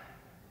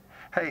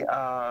 Hey,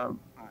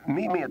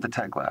 meet me at the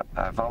tech lab.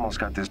 I've almost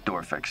got this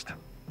door fixed.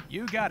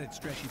 You got it,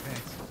 stretchy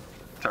pants.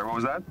 Sorry, what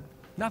was that?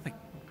 Nothing.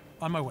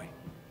 On my way.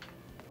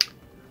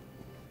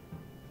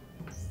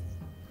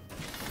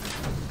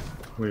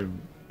 Wait.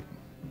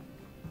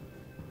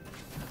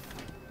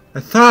 I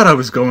thought I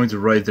was going the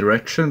right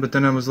direction, but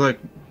then I was like,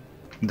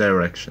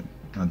 direction,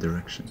 not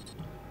direction.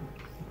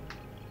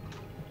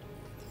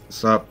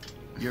 Stop.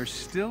 You're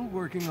still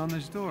working on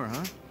this door,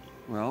 huh?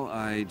 Well,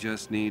 I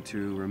just need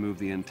to remove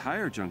the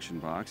entire junction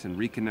box and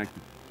reconnect.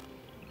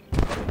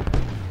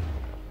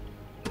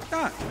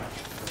 Ah,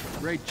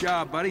 great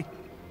job, buddy.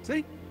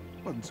 See?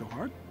 Wasn't so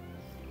hard.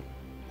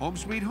 Home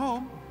sweet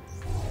home.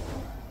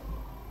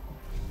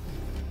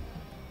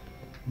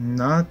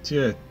 Not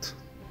yet.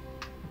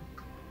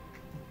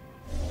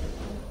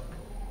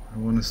 I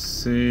want to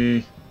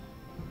see.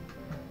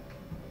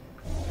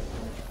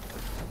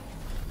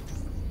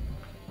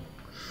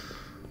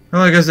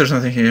 Well, I guess there's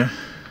nothing here.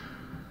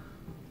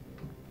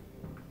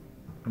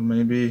 Or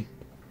maybe.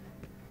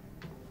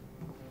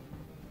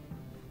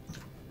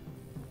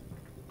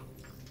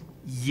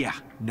 Yeah,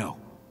 no.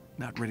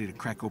 Not ready to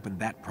crack open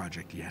that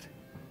project yet.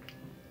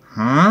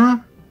 Huh?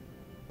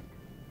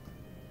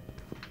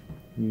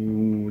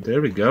 Ooh,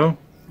 there we go.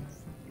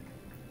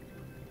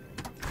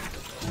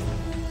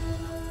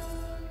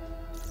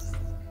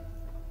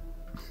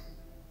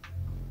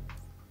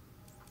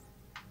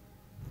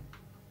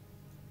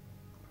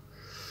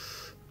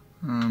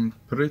 I'm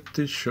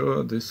pretty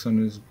sure this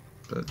one is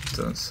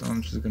better, so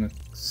I'm just gonna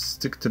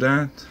stick to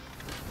that.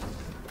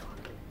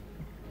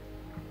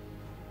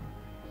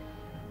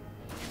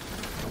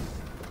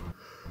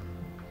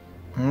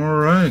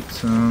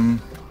 Alright,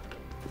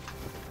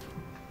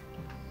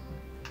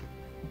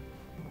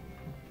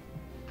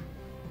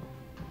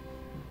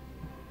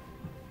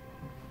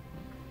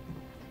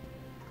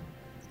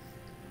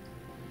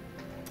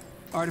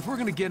 Alright, if we're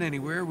gonna get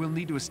anywhere, we'll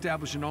need to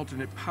establish an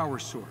alternate power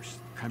source.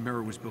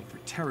 Chimera was built for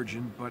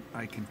Terrigen, but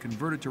I can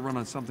convert it to run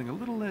on something a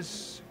little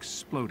less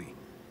explodey.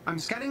 I'm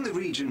scanning the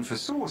region for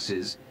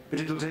sources, but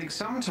it'll take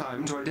some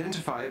time to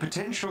identify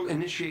potential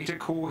initiator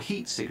core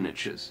heat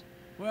signatures.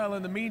 Well,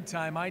 in the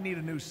meantime, I need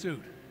a new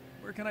suit.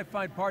 Where can I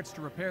find parts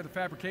to repair the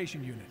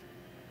fabrication unit?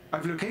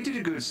 I've located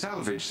a good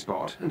salvage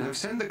spot and have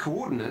sent the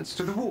coordinates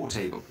to the war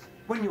table.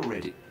 When you're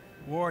ready.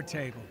 War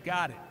table,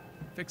 got it.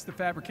 Fix the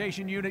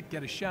fabrication unit,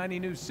 get a shiny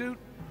new suit,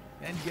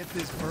 and get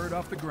this bird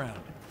off the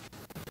ground.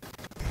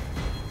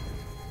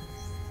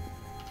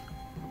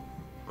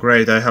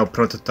 great, I have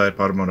prototype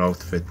armor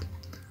outfit.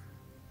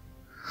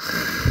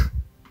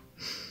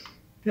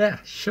 Yeah,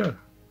 sure.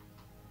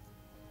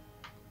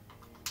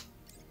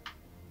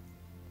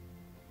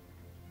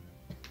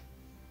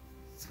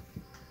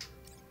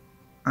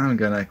 I'm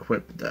gonna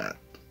equip that.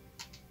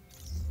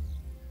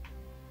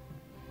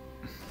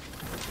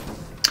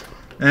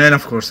 And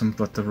of course I'm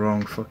put the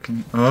wrong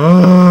fucking...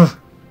 Oh!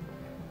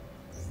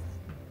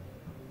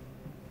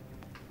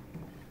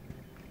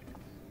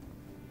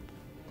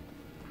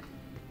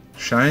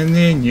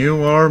 Shiny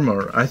new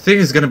armor. I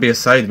think it's gonna be a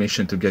side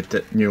mission to get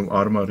that new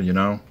armor, you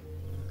know?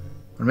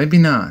 Or maybe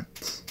not.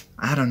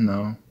 I don't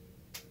know.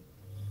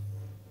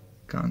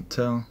 Can't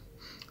tell.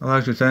 I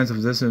like the chance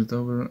of this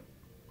over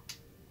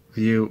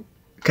view.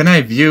 Can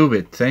I view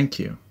it? Thank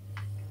you.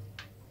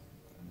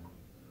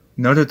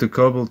 In order to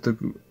cobble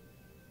to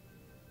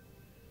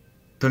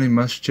Tony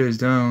must chase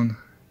down.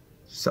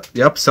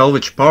 Yep,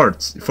 salvage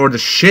parts for the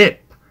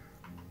ship.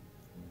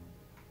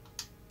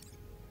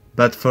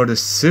 But for the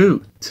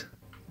suit.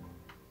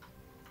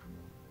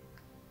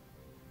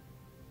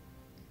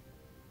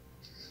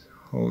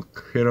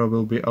 Hulk hero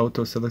will be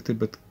auto-selected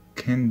but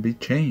can be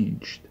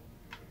changed.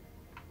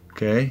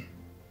 Okay.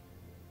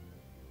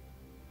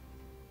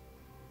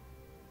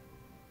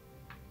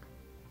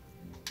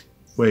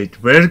 Wait,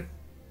 where?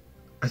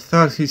 I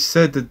thought he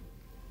said that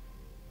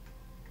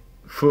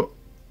for...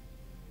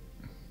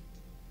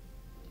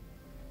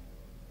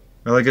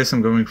 Well, I guess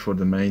I'm going for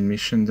the main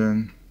mission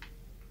then.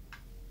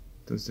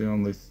 That's the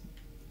only...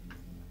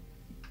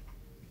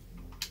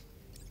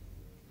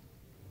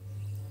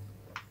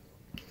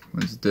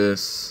 What's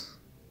this?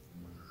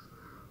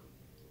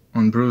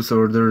 On Bruce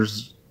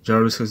orders,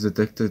 Jarvis has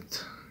detected...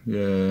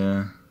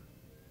 Yeah.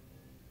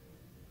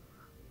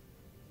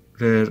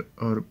 Rare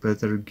or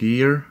better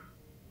gear.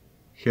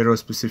 Hero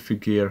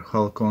specific gear,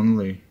 Hulk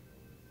only.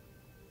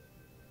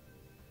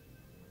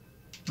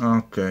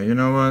 Okay, you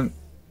know what?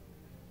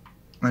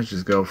 Let's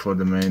just go for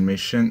the main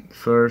mission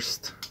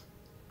first.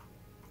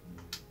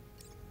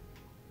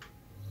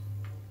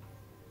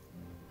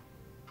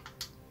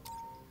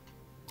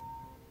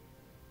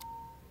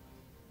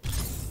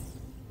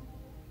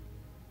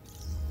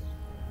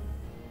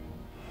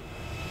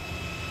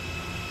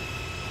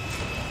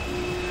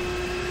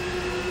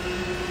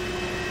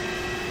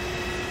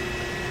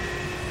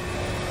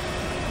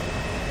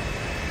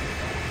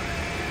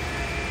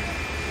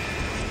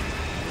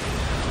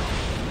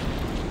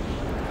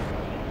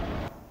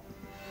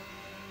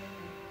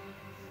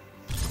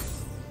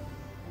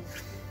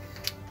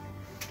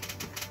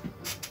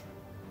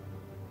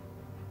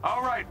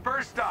 All right,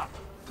 first up.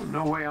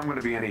 No way I'm going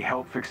to be any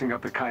help fixing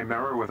up the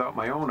Chimera without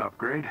my own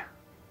upgrade.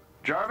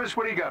 Jarvis,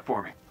 what do you got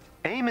for me?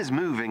 A.I.M is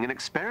moving an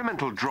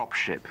experimental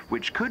dropship,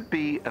 which could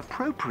be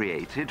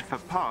appropriated for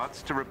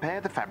parts to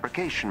repair the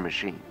fabrication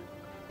machine.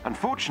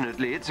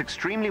 Unfortunately, it's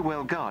extremely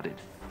well guarded.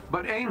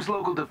 But A.I.M.'s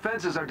local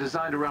defenses are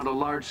designed around a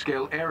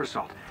large-scale air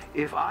assault.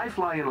 If I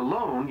fly in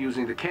alone,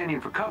 using the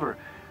canyon for cover,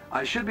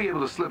 I should be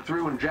able to slip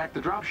through and jack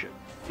the dropship.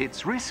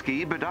 It's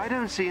risky, but I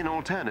don't see an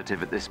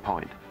alternative at this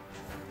point.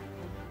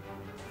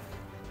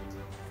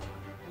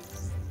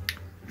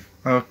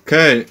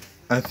 Okay,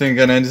 I think I'm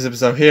gonna end this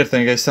episode here.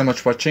 Thank you guys so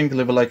much for watching.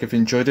 Leave a like if you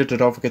enjoyed it.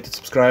 Don't forget to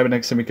subscribe.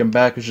 Next time we come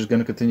back, we're just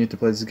gonna continue to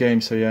play this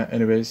game. So yeah,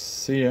 anyways,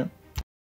 see ya.